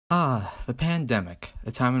The pandemic,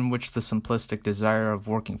 a time in which the simplistic desire of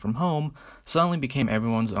working from home suddenly became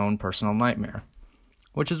everyone's own personal nightmare.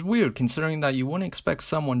 Which is weird considering that you wouldn't expect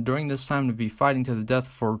someone during this time to be fighting to the death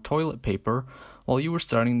for toilet paper while you were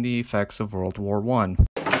studying the effects of World War I.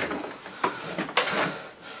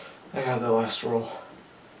 I got the last roll.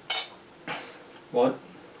 What?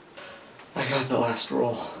 I got the last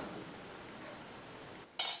roll.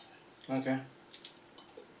 Okay.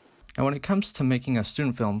 Now when it comes to making a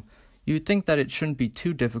student film, you'd think that it shouldn't be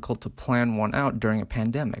too difficult to plan one out during a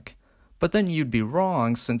pandemic. But then you'd be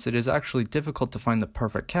wrong, since it is actually difficult to find the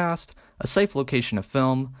perfect cast, a safe location to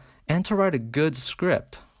film, and to write a good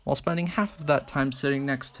script, while spending half of that time sitting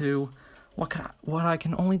next to what I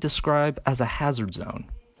can only describe as a hazard zone.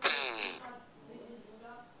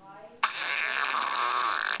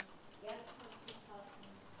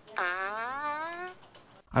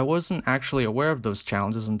 I wasn't actually aware of those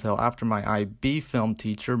challenges until after my IB film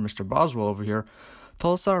teacher, Mr. Boswell over here,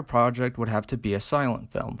 told us that our project would have to be a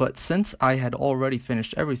silent film. But since I had already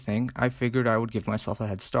finished everything, I figured I would give myself a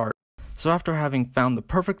head start. So after having found the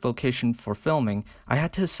perfect location for filming, I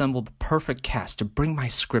had to assemble the perfect cast to bring my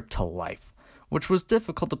script to life, which was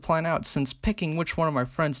difficult to plan out since picking which one of my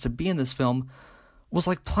friends to be in this film was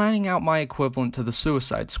like planning out my equivalent to the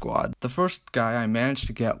Suicide Squad. The first guy I managed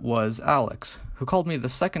to get was Alex, who called me the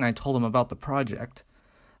second I told him about the project.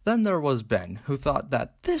 Then there was Ben, who thought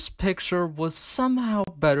that this picture was somehow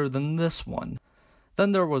better than this one.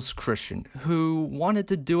 Then there was Christian, who wanted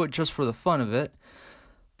to do it just for the fun of it,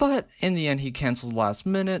 but in the end he canceled last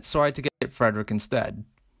minute, so I had to get Frederick instead.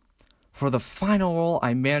 For the final role,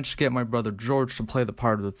 I managed to get my brother George to play the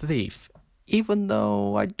part of the thief, even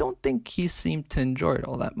though I don't think he seemed to enjoy it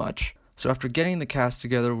all that much. So after getting the cast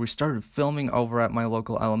together, we started filming over at my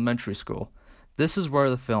local elementary school. This is where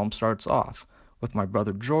the film starts off, with my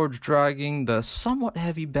brother George dragging the somewhat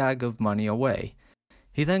heavy bag of money away.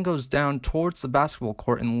 He then goes down towards the basketball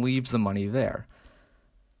court and leaves the money there.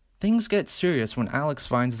 Things get serious when Alex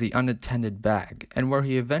finds the unattended bag, and where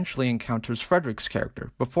he eventually encounters Frederick's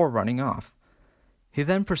character, before running off. He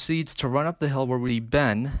then proceeds to run up the hill where we see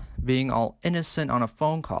Ben being all innocent on a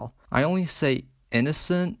phone call. I only say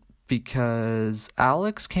innocent because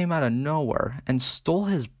Alex came out of nowhere and stole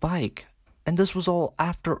his bike, and this was all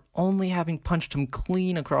after only having punched him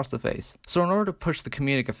clean across the face. So in order to push the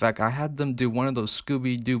comedic effect, I had them do one of those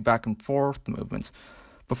Scooby-Doo back and forth movements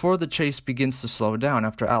before the chase begins to slow down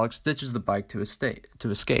after Alex ditches the bike to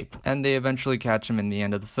escape, and they eventually catch him in the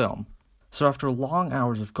end of the film. So after long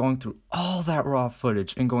hours of going through all that raw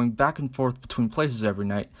footage and going back and forth between places every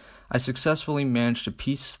night, I successfully managed to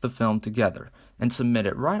piece the film together and submit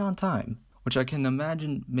it right on time, which I can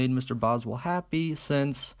imagine made Mr. Boswell happy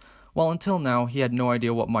since, well, until now, he had no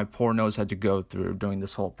idea what my poor nose had to go through during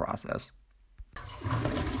this whole process.